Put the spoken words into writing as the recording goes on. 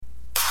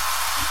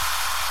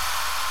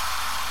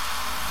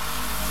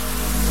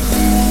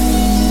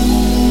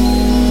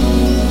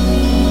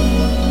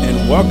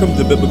Welcome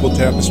to Biblical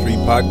Tapestry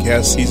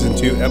Podcast Season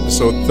 2,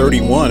 Episode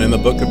 31 in the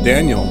Book of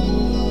Daniel.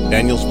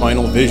 Daniel's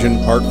Final Vision,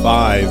 Part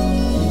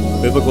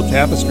 5. Biblical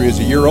Tapestry is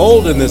a year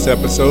old in this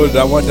episode, and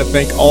I want to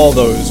thank all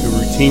those who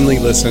routinely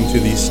listen to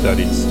these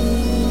studies.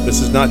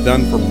 This is not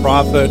done for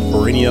profit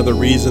or any other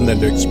reason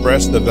than to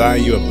express the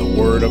value of the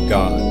Word of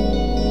God.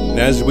 And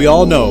as we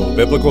all know,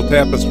 Biblical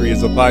Tapestry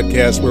is a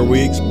podcast where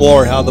we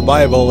explore how the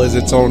Bible is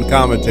its own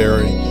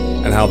commentary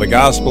and how the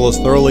Gospel is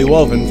thoroughly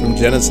woven from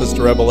Genesis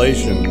to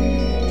Revelation.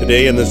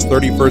 Today, in this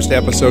 31st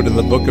episode in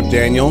the book of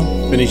Daniel,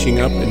 finishing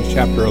up in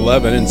chapter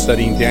 11 and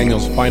studying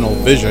Daniel's final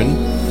vision,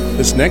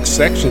 this next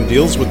section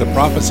deals with the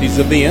prophecies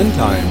of the end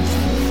times,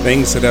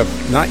 things that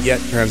have not yet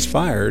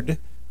transpired,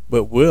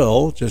 but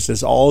will, just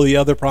as all the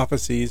other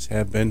prophecies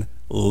have been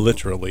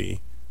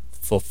literally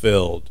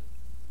fulfilled.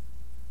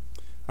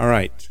 All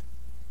right,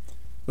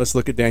 let's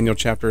look at Daniel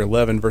chapter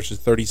 11, verses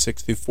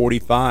 36 through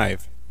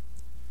 45.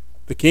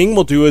 The king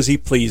will do as he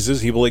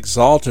pleases. He will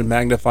exalt and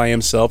magnify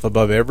himself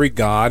above every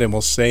god and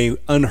will say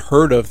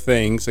unheard of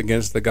things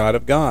against the God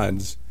of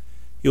gods.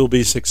 He will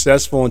be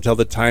successful until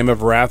the time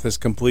of wrath is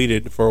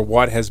completed, for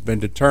what has been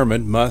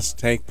determined must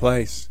take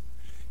place.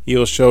 He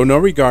will show no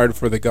regard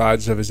for the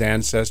gods of his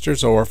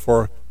ancestors or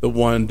for the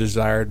one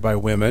desired by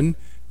women,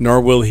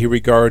 nor will he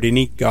regard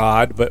any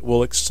god, but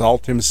will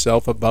exalt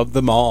himself above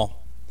them all.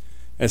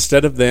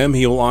 Instead of them,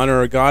 he will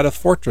honor a god of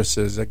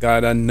fortresses, a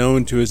god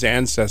unknown to his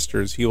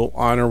ancestors. He will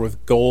honor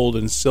with gold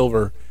and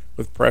silver,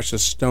 with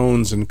precious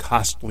stones and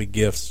costly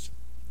gifts.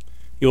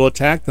 He will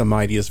attack the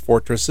mightiest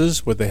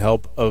fortresses with the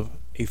help of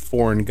a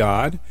foreign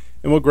god,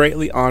 and will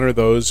greatly honor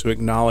those who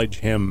acknowledge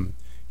him.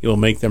 He will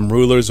make them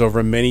rulers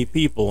over many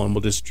people, and will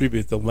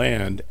distribute the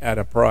land at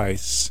a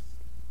price.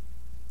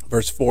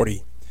 Verse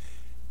 40.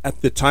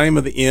 At the time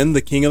of the end,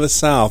 the king of the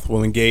south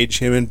will engage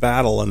him in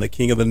battle, and the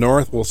king of the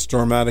north will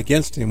storm out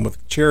against him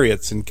with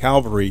chariots and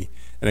cavalry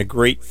and a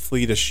great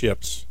fleet of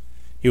ships.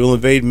 He will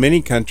invade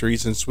many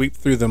countries and sweep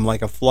through them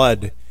like a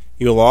flood.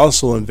 He will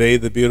also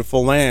invade the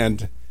beautiful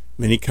land.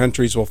 Many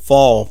countries will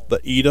fall,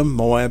 but Edom,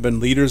 Moab, and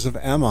leaders of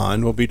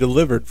Ammon will be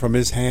delivered from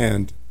his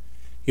hand.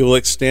 He will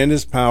extend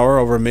his power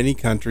over many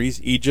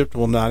countries. Egypt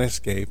will not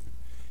escape.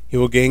 He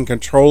will gain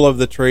control of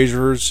the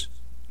treasures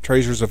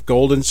of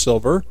gold and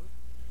silver,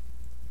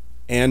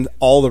 and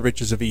all the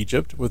riches of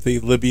Egypt, with the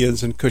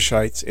Libyans and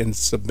Cushites in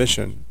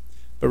submission.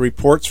 But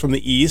reports from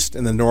the east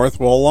and the north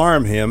will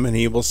alarm him, and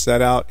he will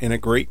set out in a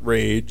great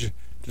rage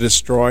to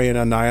destroy and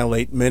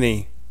annihilate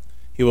many.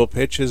 He will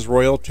pitch his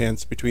royal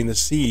tents between the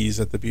seas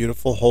at the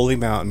beautiful holy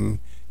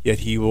mountain, yet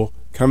he will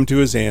come to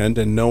his end,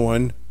 and no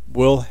one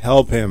will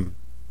help him.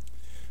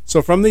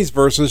 So from these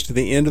verses to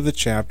the end of the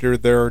chapter,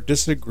 there are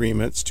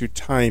disagreements to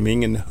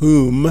timing and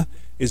whom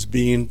is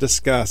being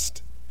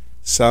discussed.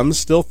 Some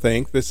still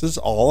think this is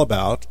all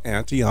about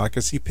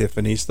Antiochus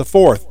Epiphanes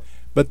IV,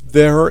 but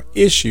there are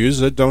issues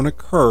that don't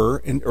occur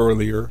in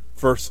earlier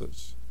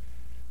verses.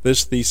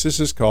 This thesis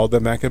is called the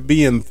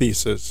Maccabean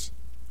thesis.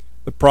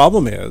 The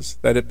problem is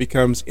that it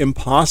becomes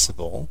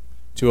impossible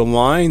to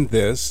align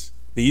these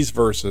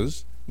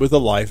verses with the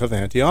life of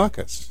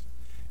Antiochus.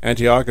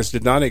 Antiochus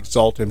did not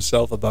exalt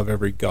himself above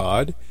every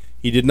god.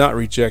 He did not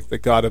reject the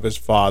God of his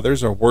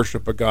fathers or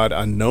worship a god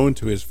unknown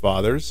to his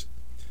fathers.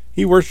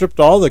 He worshipped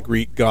all the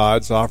Greek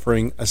gods,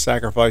 offering a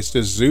sacrifice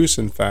to Zeus,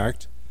 in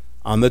fact,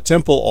 on the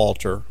temple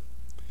altar.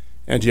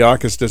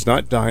 Antiochus does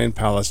not die in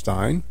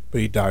Palestine,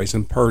 but he dies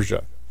in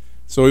Persia.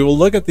 So we will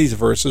look at these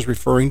verses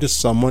referring to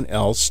someone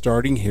else,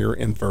 starting here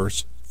in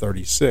verse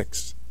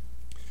 36.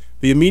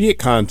 The immediate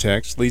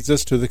context leads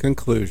us to the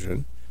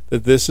conclusion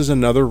that this is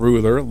another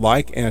ruler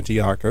like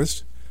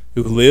Antiochus,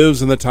 who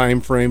lives in the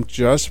time frame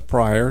just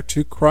prior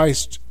to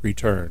Christ's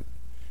return.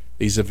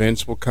 These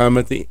events will come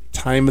at the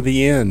time of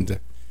the end.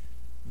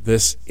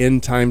 This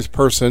end times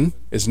person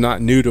is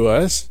not new to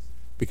us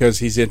because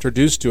he's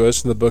introduced to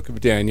us in the book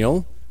of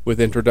Daniel with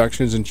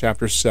introductions in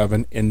chapters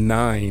 7 and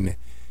 9.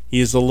 He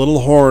is the little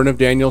horn of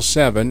Daniel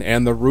 7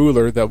 and the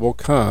ruler that will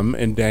come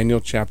in Daniel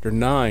chapter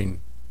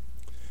 9.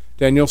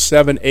 Daniel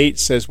 7:8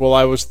 says, "While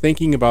I was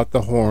thinking about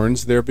the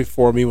horns, there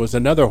before me was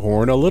another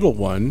horn, a little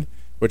one,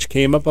 which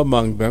came up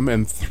among them,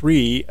 and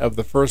 3 of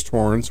the first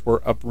horns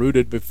were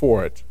uprooted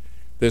before it.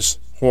 This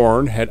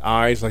horn had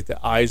eyes like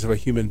the eyes of a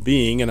human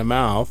being and a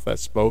mouth that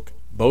spoke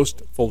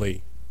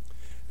boastfully.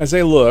 As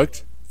I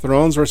looked,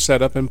 thrones were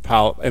set up in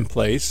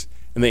place,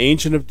 and the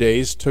Ancient of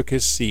Days took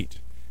his seat.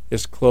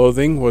 His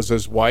clothing was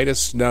as white as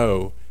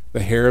snow.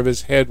 The hair of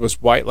his head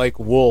was white like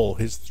wool.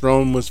 His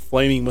throne was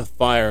flaming with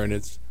fire, and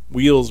its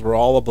wheels were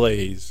all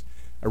ablaze.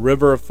 A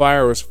river of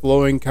fire was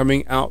flowing,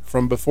 coming out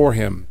from before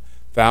him.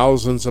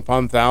 Thousands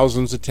upon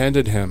thousands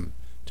attended him.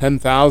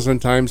 10,000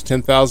 times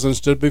 10,000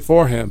 stood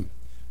before him.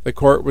 The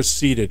court was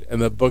seated,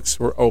 and the books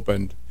were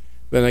opened.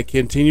 Then I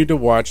continued to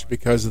watch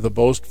because of the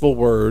boastful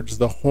words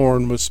the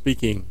horn was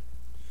speaking.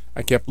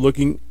 I kept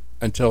looking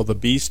until the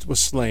beast was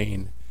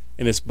slain,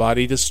 and its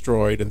body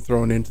destroyed and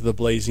thrown into the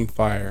blazing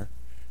fire.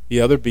 The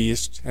other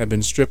beasts had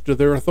been stripped of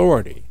their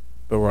authority,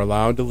 but were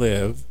allowed to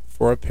live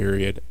for a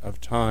period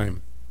of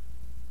time."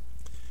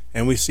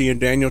 And we see in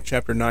Daniel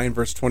chapter 9,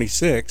 verse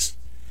 26,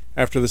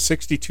 After the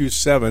 62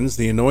 sevens,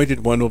 the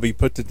anointed one will be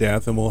put to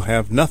death and will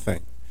have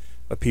nothing.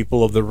 The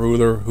people of the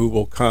ruler who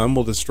will come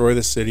will destroy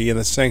the city and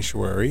the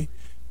sanctuary.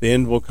 The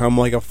end will come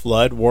like a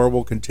flood. War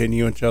will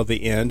continue until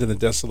the end, and the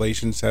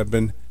desolations have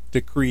been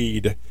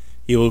decreed.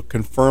 He will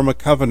confirm a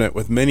covenant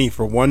with many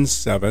for 1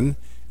 7.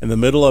 In the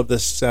middle of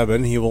this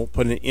 7, he will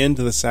put an end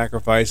to the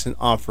sacrifice and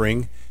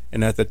offering,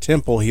 and at the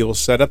temple he will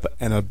set up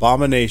an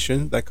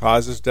abomination that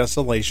causes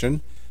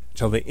desolation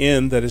until the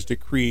end that is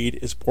decreed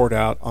is poured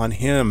out on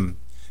him.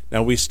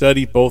 Now, we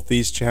studied both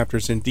these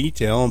chapters in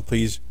detail, and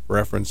please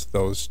reference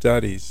those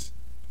studies.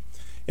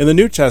 In the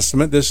New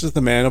Testament, this is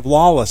the man of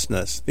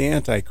lawlessness, the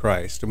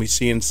Antichrist, and we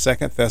see in 2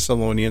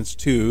 Thessalonians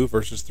 2,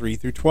 verses 3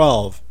 through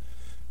 12.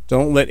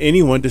 Don't let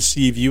anyone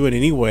deceive you in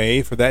any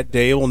way, for that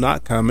day will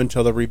not come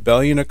until the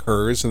rebellion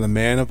occurs and the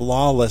man of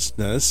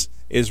lawlessness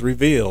is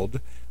revealed,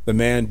 the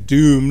man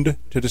doomed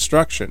to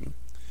destruction.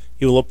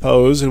 He will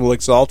oppose and will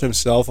exalt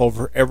himself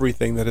over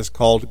everything that is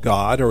called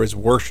God or is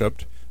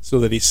worshipped, so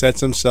that he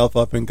sets himself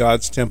up in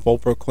God's temple,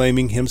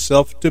 proclaiming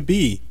himself to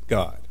be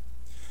God.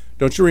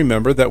 Don't you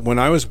remember that when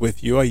I was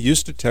with you, I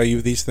used to tell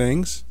you these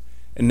things?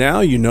 And now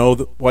you know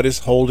what is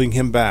holding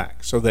him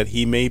back, so that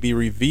he may be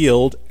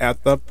revealed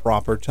at the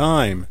proper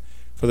time.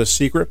 For the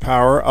secret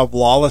power of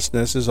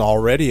lawlessness is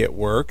already at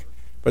work,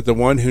 but the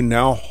one who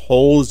now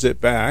holds it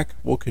back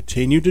will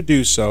continue to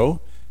do so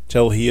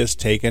till he is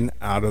taken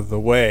out of the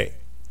way.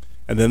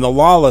 And then the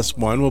lawless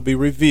one will be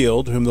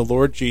revealed, whom the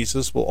Lord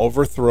Jesus will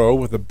overthrow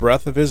with the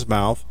breath of his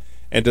mouth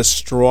and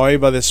destroy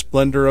by the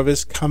splendor of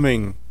his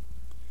coming.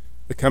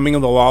 The coming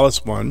of the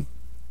lawless one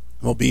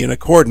will be in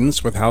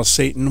accordance with how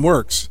Satan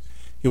works.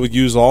 He will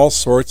use all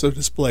sorts of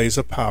displays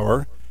of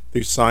power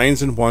through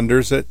signs and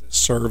wonders that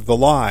serve the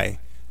lie,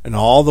 and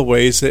all the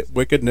ways that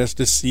wickedness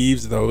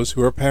deceives those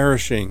who are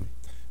perishing.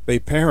 They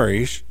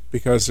perish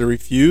because they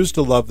refuse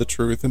to love the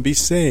truth and be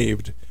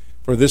saved.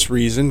 For this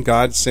reason,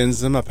 God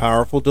sends them a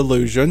powerful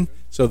delusion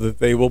so that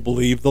they will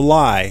believe the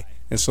lie,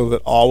 and so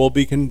that all will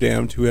be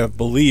condemned who have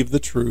believed the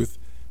truth,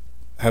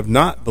 have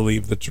not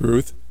believed the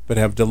truth, but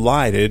have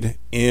delighted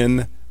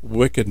in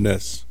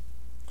wickedness.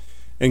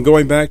 And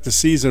going back to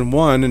season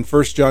 1 in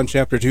 1 John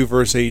chapter 2,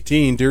 verse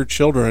 18, dear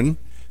children,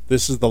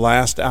 this is the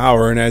last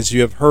hour, and as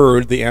you have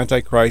heard, the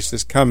Antichrist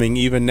is coming.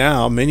 Even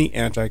now, many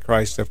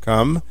Antichrists have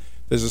come.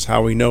 This is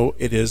how we know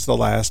it is the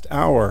last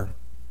hour.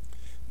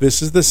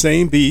 This is the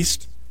same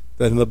beast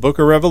that in the book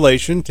of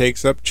Revelation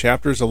takes up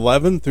chapters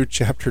 11 through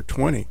chapter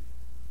 20.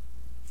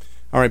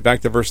 All right,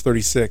 back to verse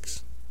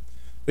 36.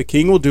 The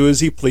king will do as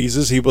he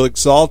pleases. He will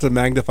exalt and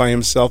magnify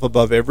himself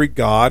above every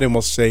god and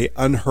will say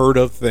unheard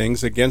of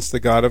things against the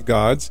God of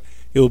gods.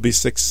 He will be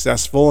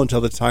successful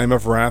until the time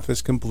of wrath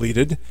is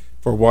completed,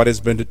 for what has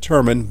been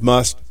determined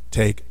must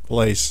take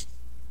place.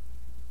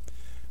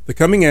 The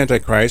coming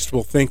Antichrist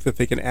will think that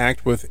they can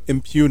act with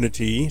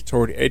impunity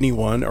toward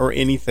anyone or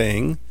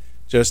anything,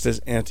 just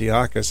as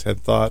Antiochus had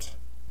thought.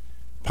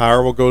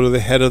 Power will go to the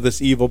head of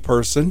this evil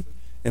person,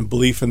 and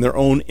belief in their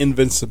own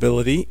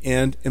invincibility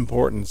and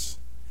importance.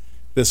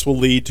 This will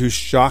lead to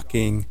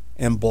shocking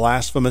and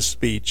blasphemous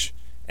speech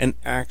and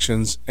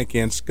actions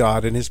against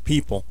God and his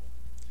people.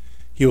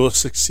 He will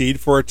succeed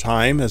for a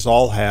time, as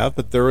all have,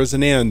 but there is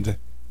an end.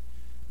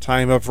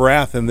 Time of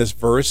wrath in this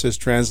verse is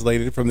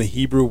translated from the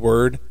Hebrew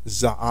word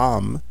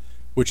za'am,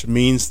 which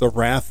means the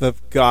wrath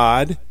of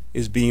God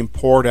is being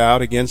poured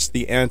out against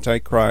the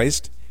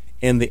Antichrist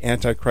and the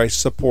Antichrist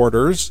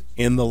supporters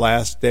in the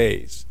last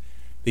days.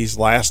 These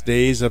last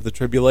days of the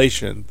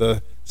tribulation,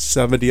 the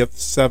 70th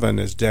seven,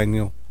 as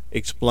Daniel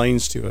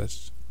explains to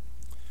us.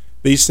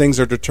 These things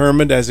are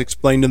determined as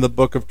explained in the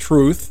book of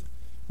Truth,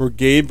 where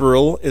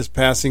Gabriel is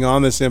passing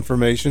on this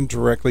information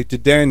directly to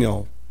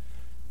Daniel.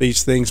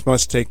 These things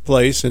must take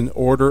place in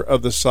order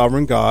of the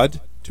sovereign God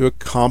to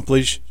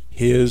accomplish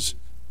his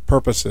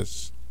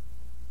purposes.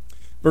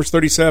 Verse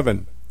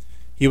 37,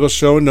 he will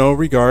show no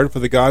regard for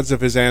the gods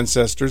of his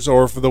ancestors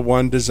or for the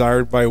one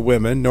desired by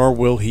women, nor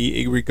will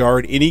he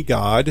regard any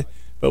god,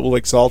 but will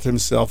exalt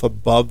himself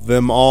above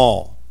them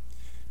all.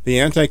 The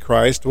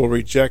Antichrist will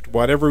reject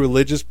whatever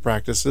religious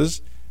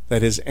practices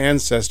that his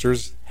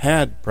ancestors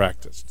had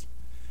practiced.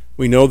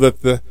 We know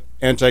that the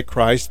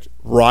Antichrist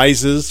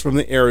rises from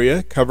the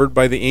area covered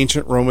by the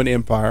ancient Roman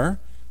Empire,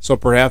 so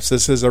perhaps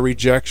this is a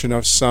rejection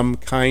of some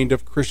kind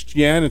of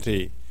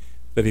Christianity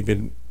that he'd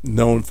been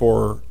known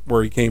for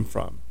where he came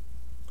from.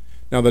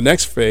 Now the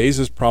next phase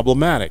is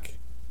problematic.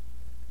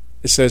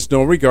 It says,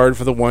 no regard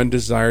for the one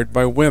desired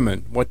by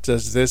women. What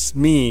does this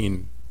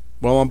mean?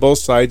 Well, on both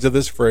sides of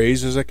this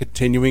phrase is a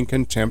continuing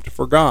contempt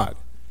for God.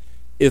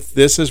 If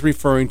this is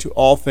referring to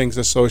all things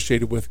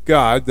associated with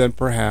God, then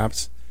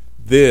perhaps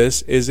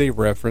this is a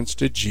reference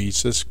to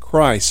Jesus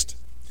Christ.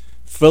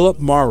 Philip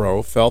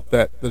Morrow felt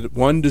that the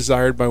one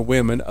desired by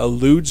women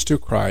alludes to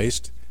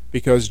Christ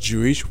because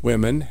Jewish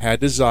women had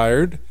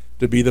desired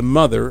to be the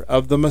mother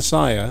of the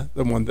Messiah,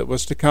 the one that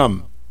was to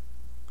come.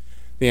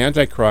 The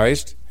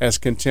Antichrist has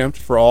contempt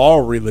for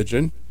all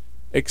religion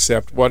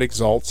except what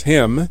exalts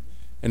him,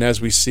 and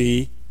as we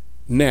see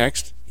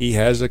next, he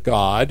has a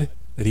god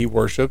that he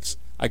worships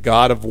a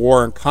god of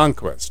war and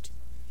conquest.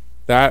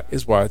 That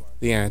is what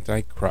the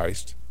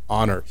Antichrist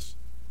honors.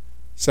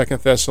 2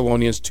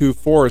 Thessalonians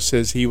 2:4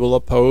 says he will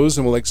oppose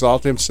and will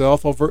exalt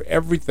himself over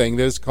everything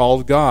that is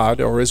called God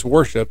or is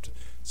worshipped,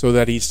 so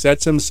that he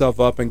sets himself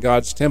up in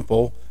God's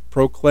temple,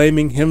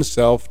 proclaiming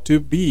himself to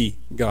be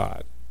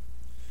God.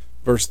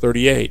 Verse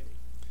 38,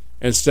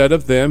 instead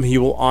of them he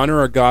will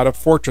honor a god of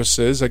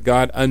fortresses, a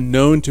god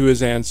unknown to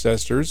his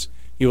ancestors.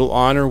 He will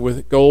honor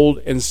with gold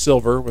and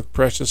silver, with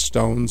precious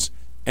stones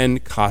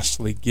and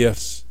costly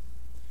gifts.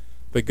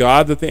 The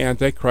God that the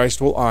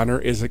Antichrist will honor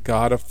is a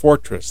god of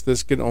fortress.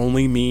 This can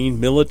only mean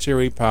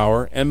military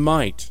power and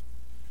might.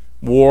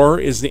 War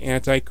is the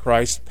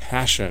Antichrist's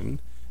passion,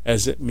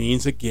 as it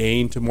means a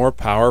gain to more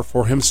power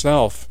for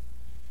himself.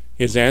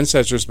 His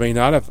ancestors may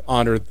not have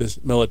honored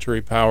this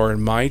military power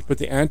and might, but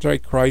the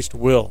Antichrist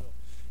will.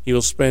 He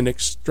will spend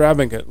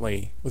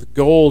extravagantly with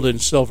gold and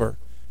silver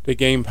to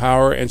gain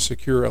power and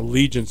secure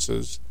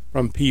allegiances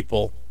from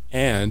people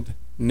and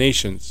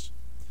nations.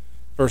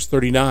 Verse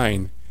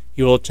 39,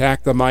 he will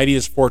attack the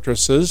mightiest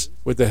fortresses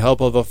with the help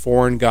of a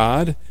foreign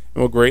god,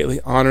 and will greatly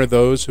honor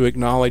those who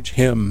acknowledge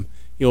him.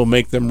 He will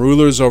make them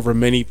rulers over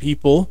many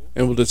people,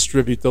 and will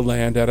distribute the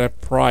land at a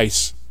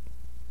price.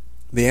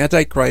 The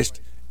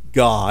Antichrist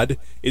god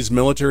is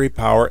military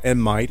power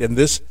and might, and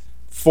this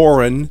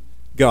foreign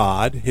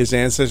god his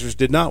ancestors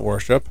did not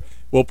worship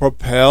will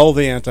propel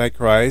the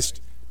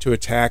Antichrist to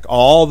attack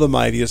all the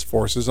mightiest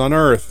forces on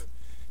earth.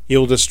 He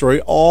will destroy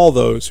all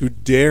those who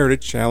dare to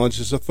challenge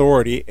his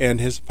authority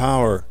and his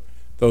power.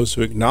 Those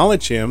who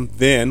acknowledge him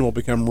then will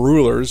become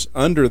rulers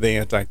under the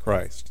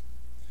Antichrist.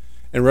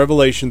 In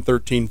Revelation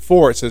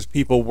 13:4 it says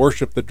people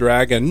worship the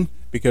dragon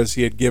because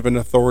he had given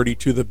authority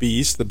to the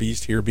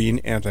beast here being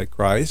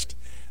Antichrist.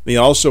 They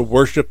also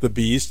worshiped the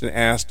beast and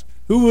asked,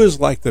 who is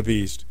like the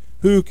beast?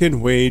 Who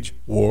can wage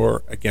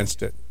war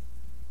against it?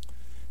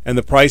 And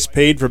the price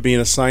paid for being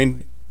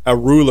assigned a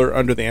ruler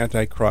under the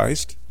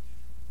Antichrist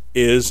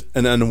is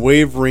an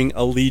unwavering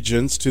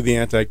allegiance to the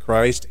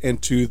Antichrist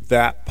and to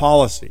that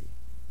policy.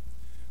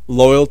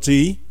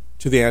 Loyalty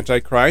to the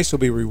Antichrist will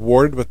be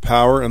rewarded with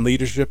power and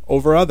leadership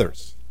over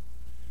others.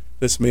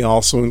 This may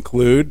also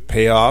include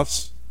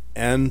payoffs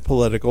and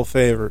political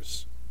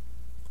favors.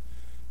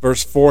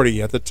 Verse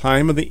 40, at the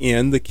time of the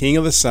end, the king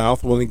of the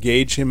south will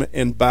engage him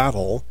in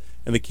battle,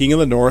 and the king of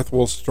the north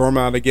will storm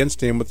out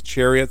against him with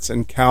chariots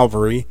and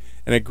cavalry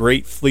and a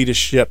great fleet of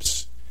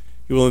ships.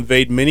 He will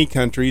invade many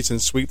countries and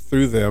sweep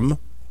through them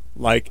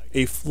like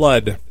a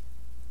flood.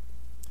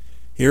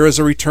 Here is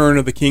a return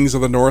of the kings of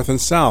the north and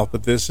south,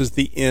 but this is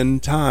the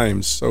end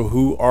times. So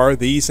who are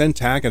these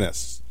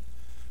antagonists?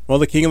 Well,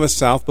 the king of the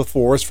south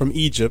before is from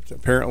Egypt,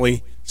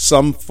 apparently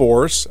some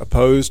force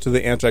opposed to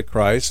the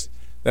Antichrist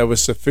that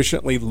was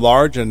sufficiently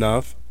large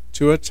enough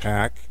to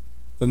attack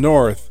the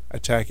north.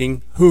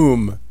 Attacking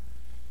whom?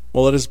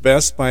 Well, it is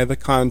best by the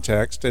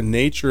context and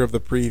nature of the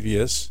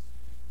previous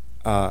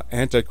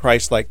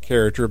Antichrist-like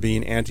character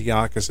being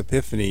Antiochus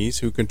Epiphanes,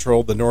 who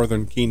controlled the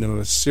northern kingdom of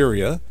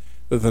Assyria,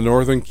 that the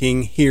northern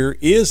king here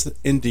is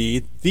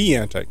indeed the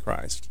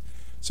Antichrist.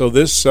 So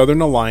this southern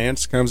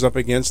alliance comes up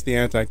against the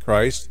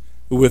Antichrist,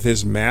 who with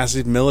his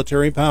massive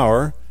military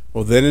power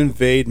will then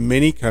invade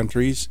many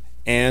countries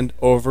and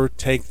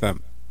overtake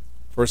them.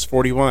 Verse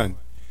 41,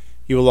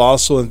 he will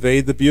also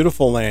invade the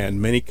beautiful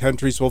land. Many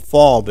countries will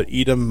fall, but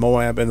Edom,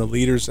 Moab, and the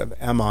leaders of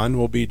Ammon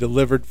will be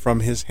delivered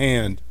from his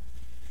hand.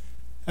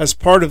 As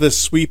part of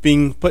this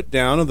sweeping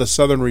put-down of the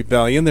southern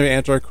rebellion, the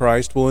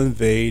Antichrist will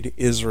invade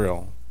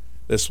Israel.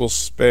 This will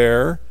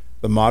spare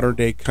the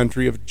modern-day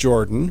country of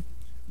Jordan,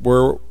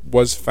 where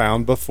was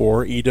found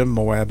before Edom,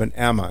 Moab, and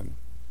Ammon.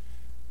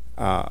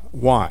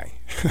 Why?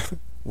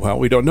 Well,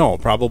 we don't know.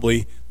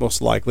 Probably,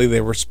 most likely,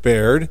 they were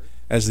spared,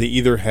 as they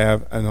either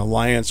have an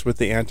alliance with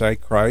the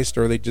Antichrist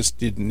or they just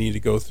didn't need to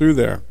go through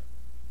there.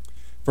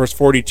 Verse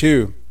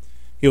 42,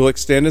 he will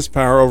extend his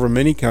power over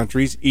many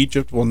countries.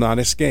 Egypt will not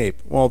escape.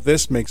 Well,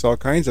 this makes all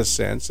kinds of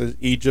sense, as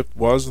Egypt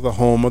was the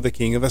home of the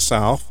king of the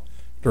south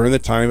during the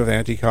time of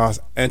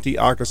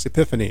Antiochus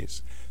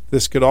Epiphanes.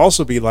 This could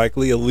also be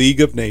likely a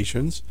league of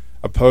nations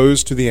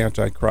opposed to the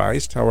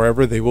Antichrist.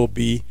 However, they will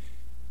be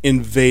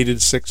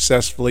invaded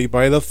successfully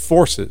by the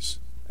forces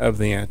of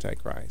the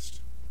Antichrist.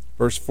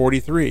 Verse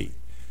 43,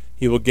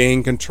 he will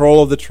gain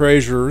control of the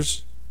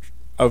treasures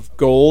of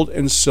gold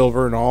and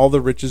silver and all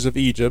the riches of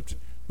Egypt,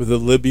 with the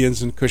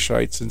Libyans and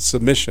Cushites in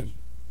submission.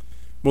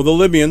 Well, the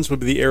Libyans would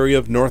be the area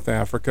of North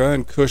Africa,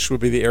 and Cush would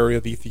be the area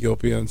of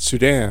Ethiopia and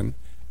Sudan,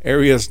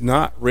 areas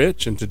not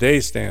rich in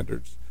today's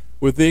standards,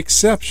 with the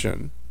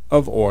exception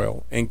of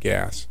oil and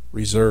gas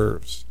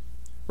reserves.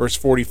 Verse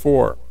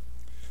 44,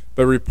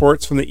 but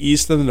reports from the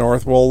east and the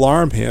north will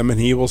alarm him, and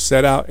he will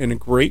set out in a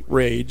great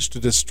rage to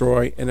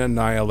destroy and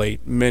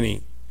annihilate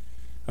many.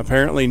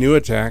 Apparently, new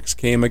attacks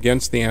came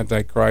against the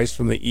Antichrist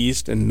from the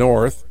east and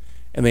north,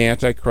 and the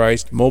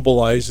Antichrist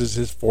mobilizes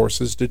his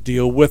forces to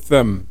deal with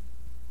them.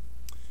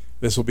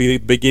 This will be the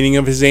beginning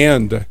of his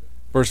end.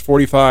 Verse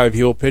 45,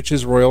 he will pitch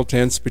his royal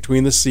tents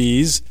between the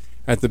seas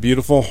at the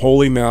beautiful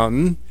holy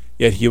mountain.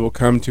 yet he will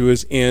come to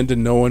his end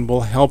and no one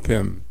will help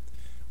him.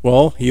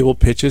 Well, he will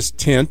pitch his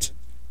tent,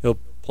 he'll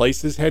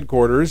place his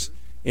headquarters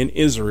in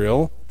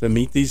Israel to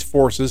meet these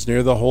forces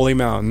near the holy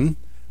mountain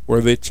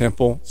where the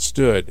temple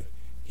stood.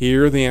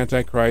 Here the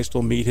Antichrist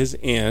will meet his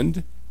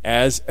end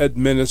as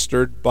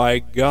administered by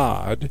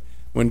God.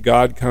 When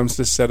God comes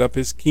to set up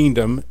his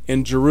kingdom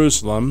in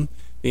Jerusalem,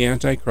 the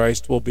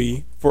Antichrist will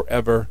be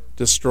forever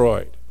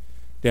destroyed.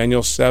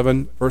 Daniel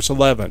 7, verse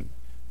 11.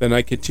 Then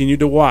I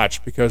continued to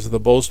watch because of the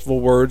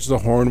boastful words the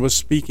horn was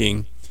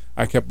speaking.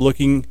 I kept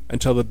looking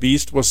until the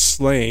beast was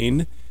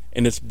slain,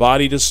 and its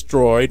body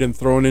destroyed and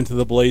thrown into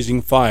the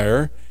blazing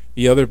fire.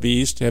 The other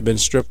beasts had been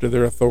stripped of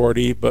their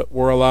authority, but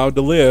were allowed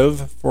to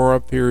live for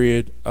a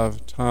period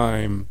of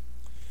time.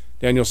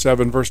 Daniel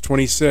 7, verse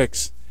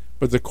 26.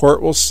 But the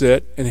court will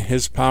sit, and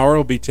his power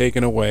will be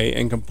taken away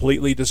and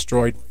completely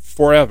destroyed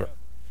forever.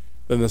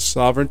 Then the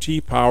sovereignty,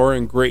 power,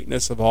 and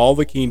greatness of all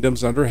the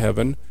kingdoms under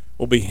heaven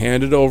will be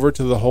handed over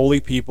to the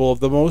holy people of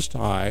the Most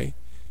High.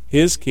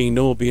 His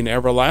kingdom will be an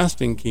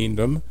everlasting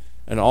kingdom,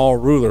 and all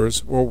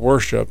rulers will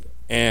worship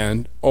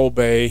and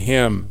obey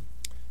him,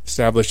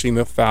 establishing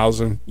the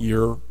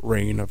 1,000-year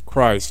reign of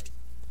Christ.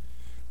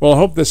 Well, I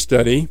hope this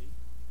study,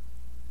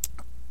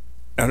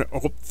 and I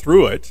hope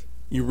through it,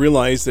 you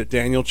realize that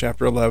Daniel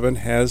chapter 11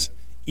 has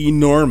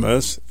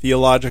enormous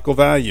theological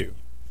value.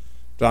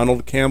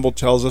 Donald Campbell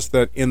tells us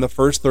that in the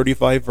first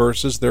 35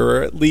 verses, there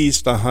are at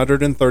least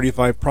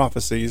 135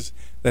 prophecies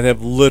that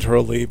have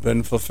literally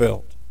been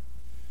fulfilled.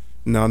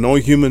 Now, no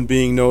human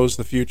being knows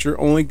the future.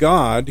 Only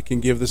God can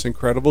give this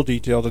incredible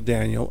detail to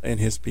Daniel and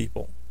his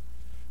people.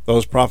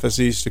 Those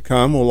prophecies to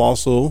come will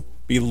also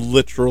be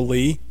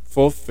literally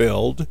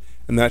fulfilled,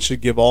 and that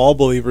should give all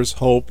believers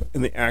hope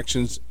in the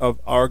actions of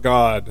our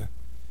God.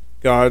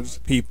 God's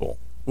people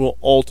will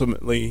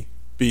ultimately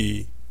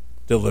be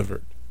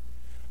delivered.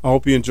 I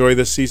hope you enjoy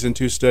this Season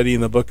 2 study in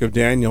the book of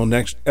Daniel.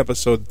 Next,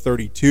 episode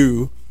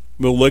 32,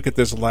 we'll look at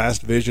this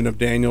last vision of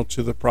Daniel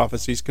to the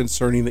prophecies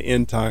concerning the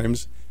end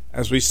times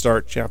as we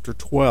start chapter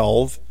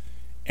 12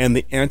 and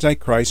the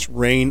Antichrist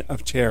reign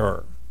of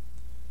terror,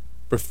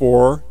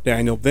 before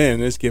Daniel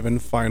then is given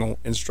final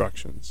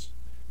instructions.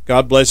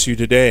 God bless you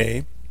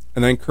today,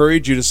 and I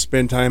encourage you to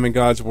spend time in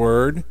God's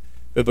Word.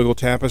 Biblical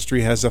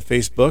Tapestry has a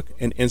Facebook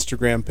and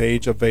Instagram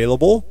page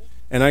available,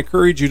 and I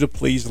encourage you to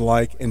please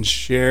like and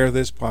share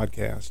this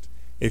podcast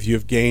if you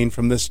have gained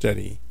from this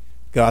study.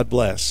 God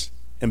bless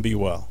and be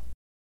well.